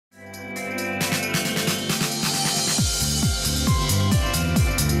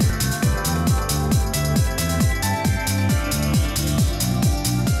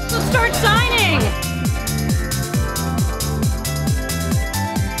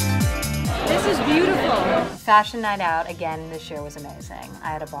Fashion night out again this year was amazing. I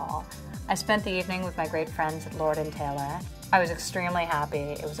had a ball. I spent the evening with my great friends at Lord & Taylor. I was extremely happy.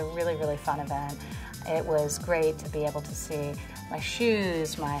 It was a really, really fun event. It was great to be able to see my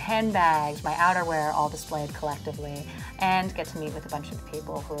shoes, my handbags, my outerwear all displayed collectively, and get to meet with a bunch of the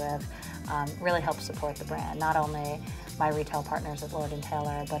people who have really helped support the brand. Not only my retail partners at Lord &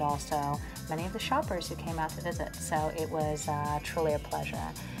 Taylor, but also many of the shoppers who came out to visit. So it was truly a pleasure.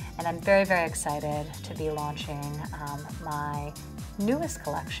 And I'm very, very excited to be launching my newest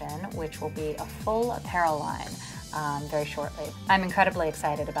collection, which will be a full apparel line very shortly. I'm incredibly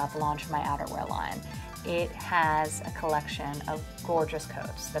excited about the launch of my outerwear line. It has a collection of gorgeous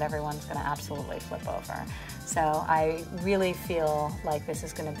coats that everyone's going to absolutely flip over. So I really feel like this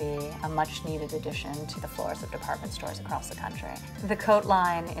is going to be a much needed addition to the floors of department stores across the country. The coat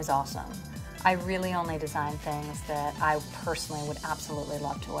line is awesome. I really only design things that I personally would absolutely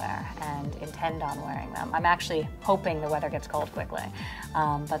love to wear and intend on wearing them. I'm actually hoping the weather gets cold quickly,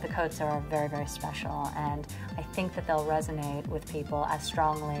 but the coats are very, very special, and I think that they'll resonate with people as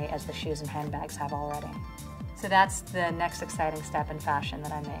strongly as the shoes and handbags have already. So that's the next exciting step in fashion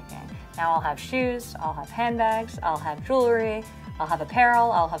that I'm making. Now I'll have shoes, I'll have handbags, I'll have jewelry, I'll have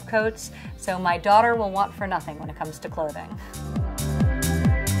apparel, I'll have coats, so my daughter will want for nothing when it comes to clothing.